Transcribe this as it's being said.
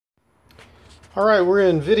Alright, we're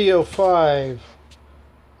in video 5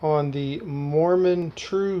 on the Mormon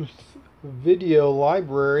Truth video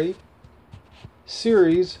library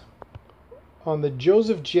series on the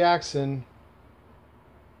Joseph Jackson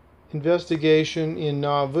investigation in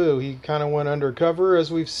Nauvoo. He kind of went undercover,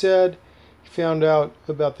 as we've said. He found out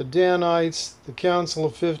about the Danites, the Council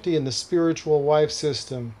of 50, and the spiritual wife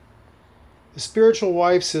system. The spiritual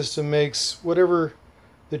wife system makes whatever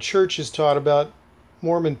the church has taught about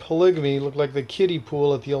Mormon polygamy looked like the kiddie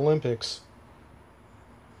pool at the Olympics.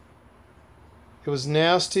 It was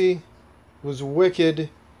nasty, it was wicked,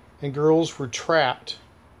 and girls were trapped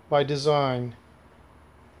by design.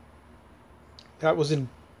 That was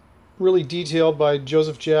really detailed by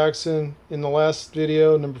Joseph Jackson in the last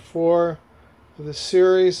video, number 4 of this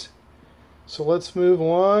series. So let's move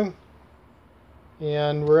along.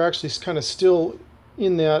 And we're actually kind of still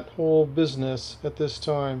in that whole business at this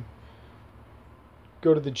time.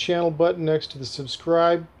 Go to the channel button next to the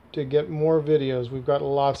subscribe to get more videos. We've got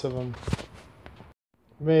lots of them.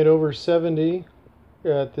 We've made over 70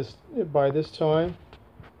 by this time.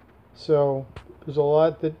 So there's a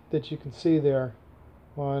lot that you can see there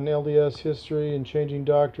on LDS history and changing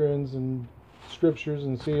doctrines and scriptures,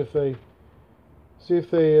 and see if they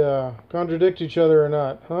contradict each other or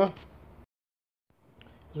not, huh?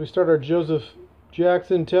 As we start our Joseph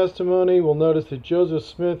Jackson testimony, we'll notice that Joseph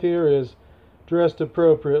Smith here is dressed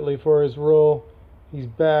appropriately for his role. He's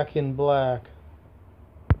back in black.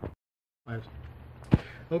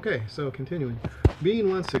 Okay, so continuing. Being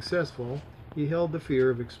once successful, he held the fear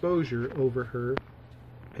of exposure over her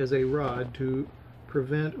as a rod to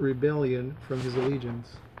prevent rebellion from his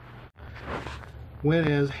allegiance. When,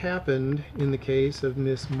 as happened in the case of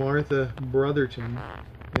Miss Martha Brotherton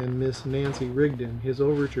and Miss Nancy Rigdon, his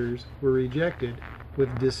overtures were rejected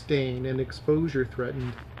with disdain and exposure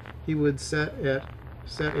threatened, he would set 100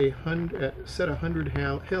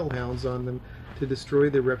 hellhounds on them to destroy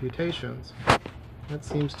their reputations. That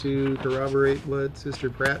seems to corroborate what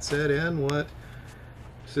Sister Pratt said and what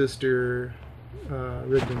Sister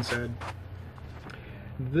Rigdon said.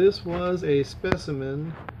 This was a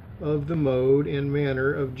specimen of the mode and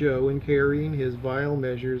manner of Joe in carrying his vile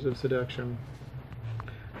measures of seduction.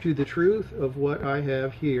 To the truth of what I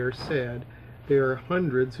have here said, there are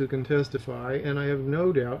hundreds who can testify, and I have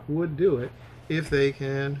no doubt would do it if they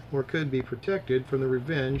can or could be protected from the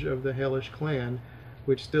revenge of the hellish clan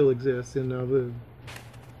which still exists in Nauvoo.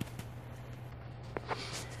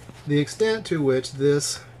 The extent to which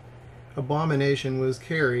this abomination was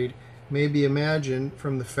carried may be imagined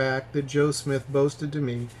from the fact that Joe Smith boasted to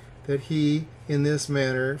me that he, in this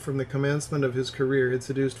manner, from the commencement of his career, had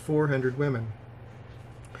seduced 400 women.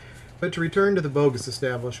 But to return to the bogus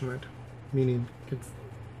establishment, meaning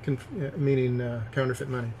counterfeit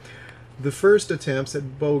money. The first attempts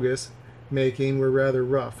at bogus making were rather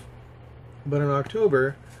rough, but in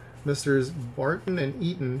October, Messrs. Barton and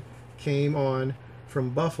Eaton came on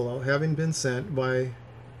from Buffalo, having been sent by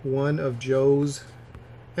one of Joe's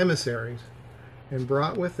emissaries, and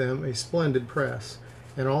brought with them a splendid press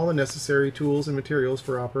and all the necessary tools and materials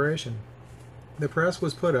for operation. The press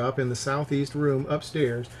was put up in the southeast room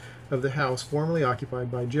upstairs of the house formerly occupied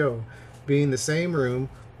by Joe, being the same room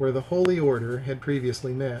where the Holy Order had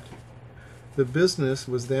previously met. The business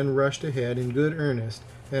was then rushed ahead in good earnest,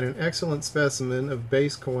 and an excellent specimen of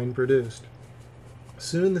base coin produced.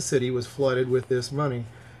 Soon the city was flooded with this money,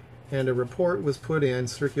 and a report was put in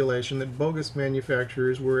circulation that bogus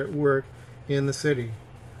manufacturers were at work in the city.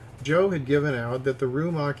 Joe had given out that the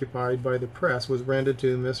room occupied by the press was rented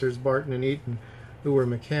to Messrs. Barton and Eaton, who were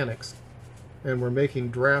mechanics, and were making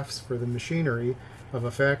drafts for the machinery of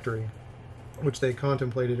a factory, which they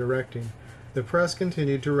contemplated erecting. The press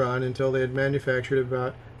continued to run until they had manufactured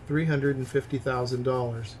about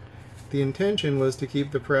 $350,000. The intention was to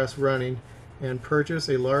keep the press running and purchase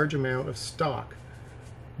a large amount of stock,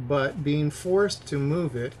 but being forced to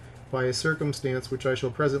move it by a circumstance which I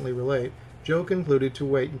shall presently relate, Joe concluded to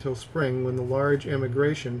wait until spring, when the large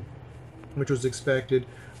emigration which was expected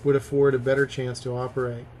would afford a better chance to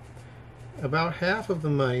operate. About half of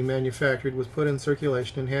the money manufactured was put in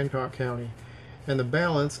circulation in Hancock County, and the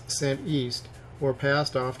balance sent east or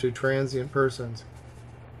passed off to transient persons.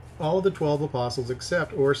 All the 12 apostles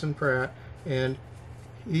except Orson Pratt and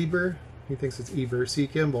Eber C.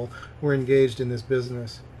 Kimball were engaged in this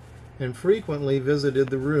business, and frequently visited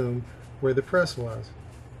the room where the press was,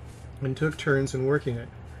 and took turns in working it.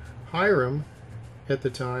 Hiram, at the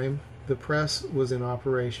time the press was in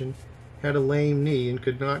operation, had a lame knee and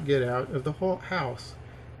could not get out of the house,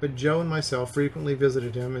 but Joe and myself frequently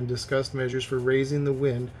visited him and discussed measures for raising the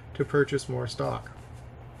wind to purchase more stock.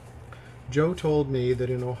 Joe told me that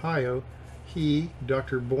in Ohio He,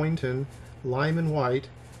 Dr. Boynton, Lyman White,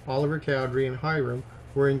 Oliver Cowdery, and Hiram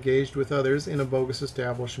were engaged with others in a bogus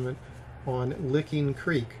establishment on Licking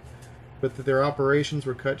Creek, but that their operations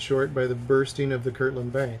were cut short by the bursting of the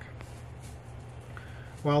Kirtland Bank.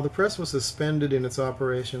 While the press was suspended in its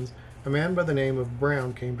operations, a man by the name of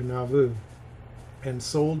Brown came to Nauvoo and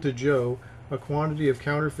sold to Joe a quantity of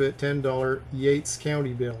counterfeit $10 Yates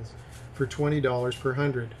County bills for $20 per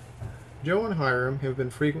hundred. Joe and Hiram have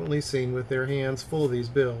been frequently seen with their hands full of these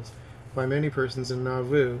bills by many persons in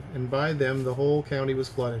Nauvoo, and by them the whole county was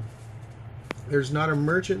flooded. There's not a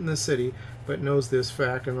merchant in the city but knows this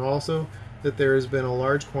fact, and also that there has been a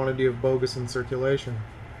large quantity of bogus in circulation.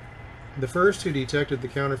 The first who detected the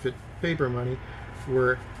counterfeit paper money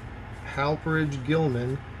were Halperidge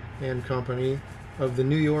Gilman and Company of the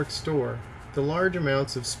New York store. The large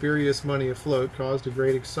amounts of spurious money afloat caused a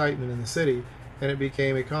great excitement in the city, and it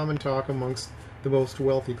became a common talk amongst the most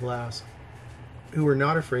wealthy class, who were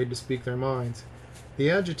not afraid to speak their minds. The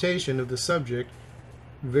agitation of the subject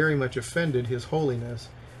very much offended His Holiness,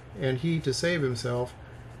 and he, to save himself,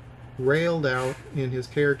 railed out in his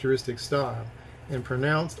characteristic style, and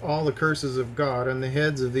pronounced all the curses of God on the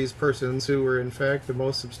heads of these persons, who were in fact the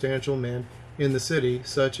most substantial men in the city,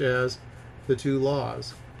 such as the two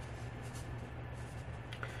Laws,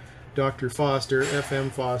 Dr. Foster, F.M.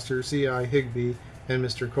 Foster, C.I. Higby, and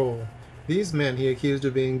Mr. Cole. These men he accused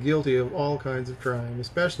of being guilty of all kinds of crime,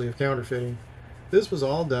 especially of counterfeiting. This was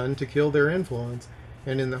all done to kill their influence,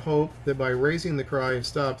 and in the hope that by raising the cry of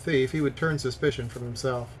 "Stop Thief," he would turn suspicion from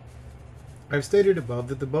himself. I've stated above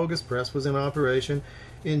that the bogus press was in operation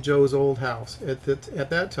in Joe's old house. At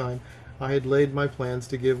that time, I had laid my plans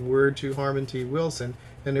to give word to Harmon T. Wilson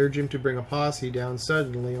and urge him to bring a posse down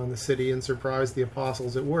suddenly on the city and surprise the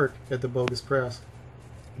apostles at work at the bogus press.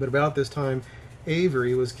 But about this time,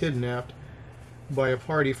 Avery was kidnapped by a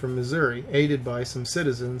party from Missouri, aided by some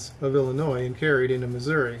citizens of Illinois, and carried into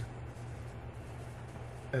Missouri.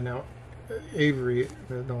 And now, Avery,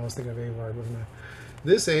 no, I was thinking of Avard, wasn't I?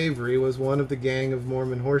 This Avery was one of the gang of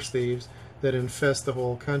Mormon horse thieves that infest the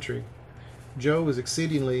whole country. Joe was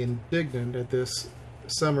exceedingly indignant at this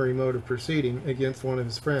summary mode of proceeding against one of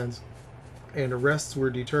his friends, and arrests were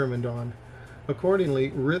determined on. Accordingly,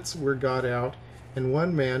 writs were got out, and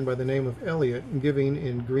one man by the name of Elliot, living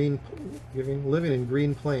in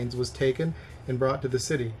Green Plains, was taken and brought to the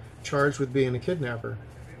city, charged with being a kidnapper.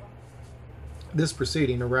 This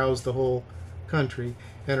proceeding aroused the whole country,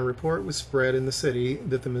 and a report was spread in the city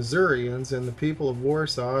that the Missourians and the people of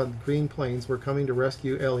Warsaw and the Green Plains were coming to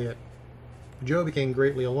rescue Elliot. Joe became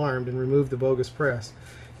greatly alarmed and removed the bogus press.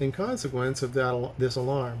 In consequence of this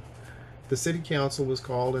alarm, the city council was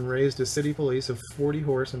called and raised a city police of 40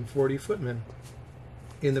 horse and 40 footmen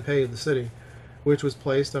in the pay of the city, which was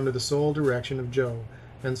placed under the sole direction of Joe,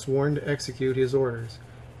 and sworn to execute his orders.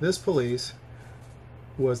 This police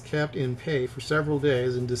was kept in pay for several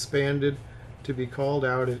days and disbanded to be called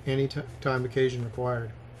out at any time occasion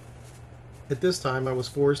required. At this time I was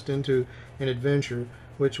forced into an adventure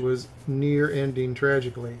which was near ending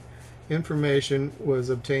tragically. Information was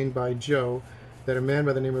obtained by Joe that a man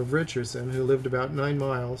by the name of Richardson, who lived about 9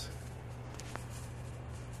 miles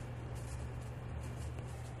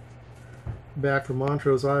back from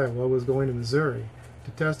Montrose, Iowa, was going to Missouri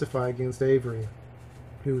to testify against Avery,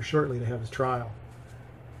 who was shortly to have his trial.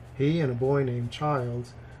 He and a boy named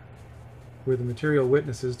Childs were the material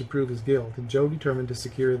witnesses to prove his guilt, and Joe determined to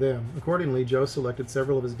secure them. Accordingly, Joe selected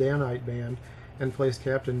several of his Danite band and placed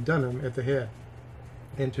Captain Dunham at the head,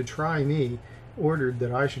 and to try me, ordered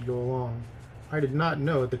that I should go along. I did not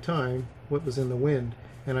know at the time what was in the wind,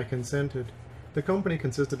 and I consented. The company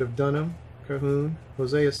consisted of Dunham, Cahoon,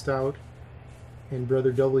 Hosea Stout, and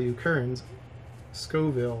Brother W. Kearns,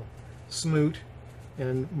 Scoville, Smoot,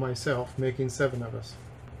 and myself, making 7 of us.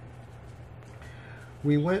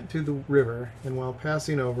 We went to the river, and while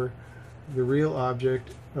passing over, the real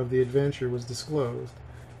object of the adventure was disclosed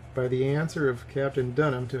by the answer of Captain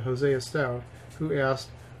Dunham to Hosea Stout, who asked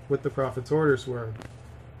what the prophet's orders were.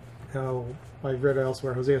 Now, I've read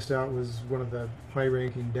elsewhere, Hosea Stout was one of the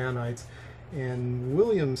high-ranking Danites, and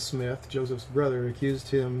William Smith, Joseph's brother, accused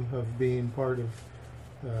him of being part of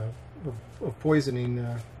poisoning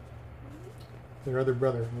their other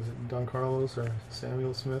brother. Was it Don Carlos or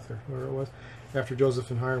Samuel Smith or whoever it was? After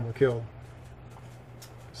Joseph and Hiram were killed,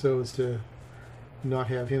 so as to not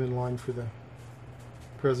have him in line for the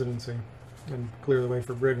presidency and clear the way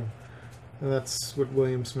for Brigham. And that's what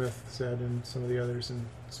William Smith said, and some of the others in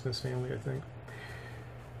Smith's family, I think.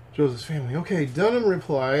 Joseph's family. Okay, Dunham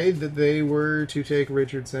replied that they were to take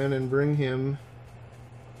Richardson and bring him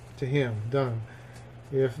to him, Dunham,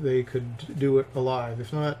 if they could do it alive.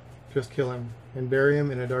 If not, just kill him, and bury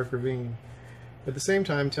him in a dark ravine, at the same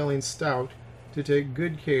time telling Stout to take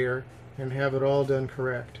good care and have it all done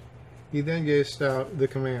correct. He then gave Stout the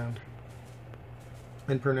command,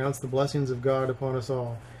 and pronounced the blessings of God upon us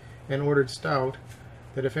all, and ordered Stout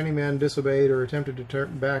that if any man disobeyed or attempted to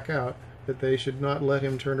turn back out, that they should not let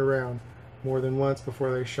him turn around more than once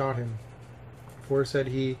before they shot him. For, said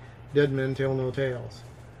he, dead men tell no tales.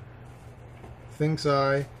 Thinks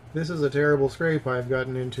I, this is a terrible scrape I have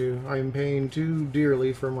gotten into. I am paying too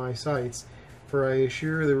dearly for my sights, for I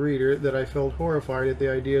assure the reader that I felt horrified at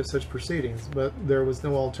the idea of such proceedings, but there was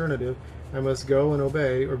no alternative. I must go and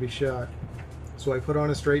obey or be shot. So I put on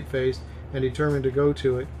a straight face and determined to go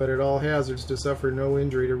to it, but at all hazards to suffer no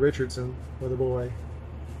injury to Richardson or the boy.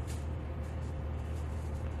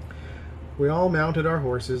 We all mounted our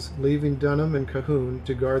horses, leaving Dunham and Cahoon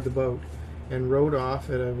to guard the boat, and rode off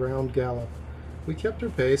at a round gallop. We kept our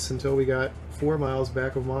pace until we got 4 miles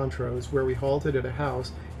back of Montrose, where we halted at a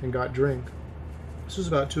house and got drink. This was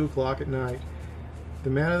about 2 o'clock at night. The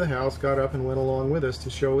man of the house got up and went along with us to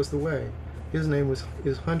show us the way. His name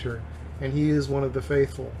is Hunter, and he is one of the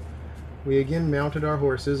faithful. We again mounted our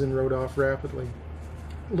horses and rode off rapidly.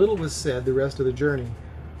 Little was said the rest of the journey.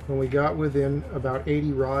 When we got within about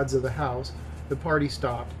 80 rods of the house, the party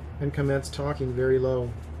stopped and commenced talking very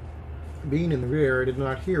low. Being in the rear, I did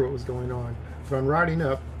not hear what was going on, but on riding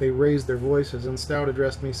up, they raised their voices, and Stout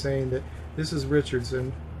addressed me, saying that this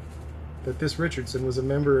Richardson was a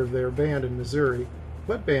member of their band in Missouri.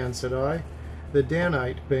 What band? Said I. The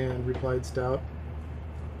Danite band, replied Stout.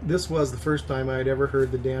 This was the first time I had ever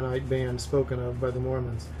heard the Danite band spoken of by the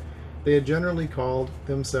Mormons. They had generally called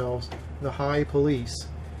themselves the High Police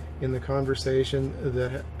in the conversation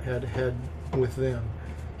that had had with them.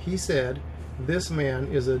 He said, this man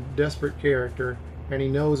is a desperate character, and he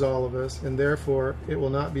knows all of us, and therefore it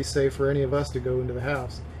will not be safe for any of us to go into the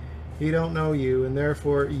house. He don't know you, and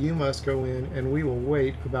therefore you must go in, and we will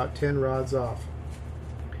wait about 10 rods off,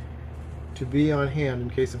 to be on hand in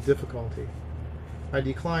case of difficulty. I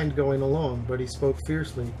declined going alone, but he spoke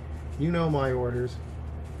fiercely. You know my orders.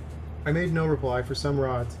 I made no reply for some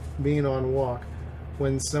rods, being on walk,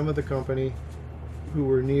 when some of the company who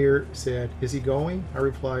were near said, is he going? I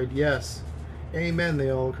replied, yes. Amen, they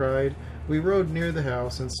all cried. We rode near the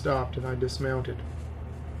house and stopped, and I dismounted.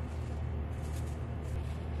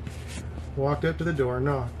 Walked up to the door and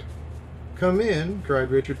knocked. Come in, cried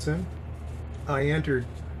Richardson. I entered,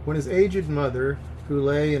 when his aged mother, who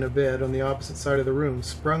lay in a bed on the opposite side of the room,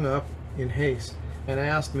 sprung up in haste, and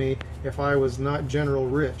asked me if I was not General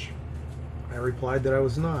Rich. I replied that I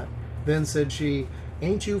was not. Then said she,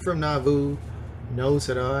 ain't you from Nauvoo? No,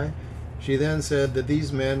 said I. She then said that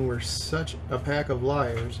these men were such a pack of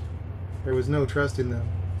liars, there was no trust in them.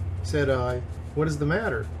 Said I, what is the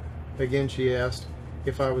matter? Again she asked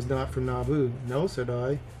if I was not from Nauvoo. No, said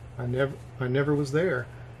I. I never was there.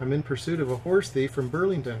 I'm in pursuit of a horse thief from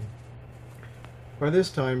Burlington. By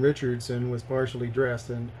this time Richardson was partially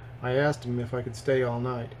dressed, and I asked him if I could stay all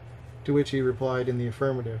night, to which he replied in the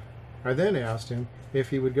affirmative. I then asked him if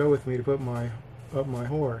he would go with me to put up my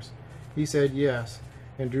horse. He said yes,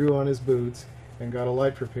 and drew on his boots and got a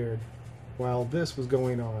light prepared. While this was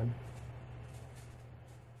going on,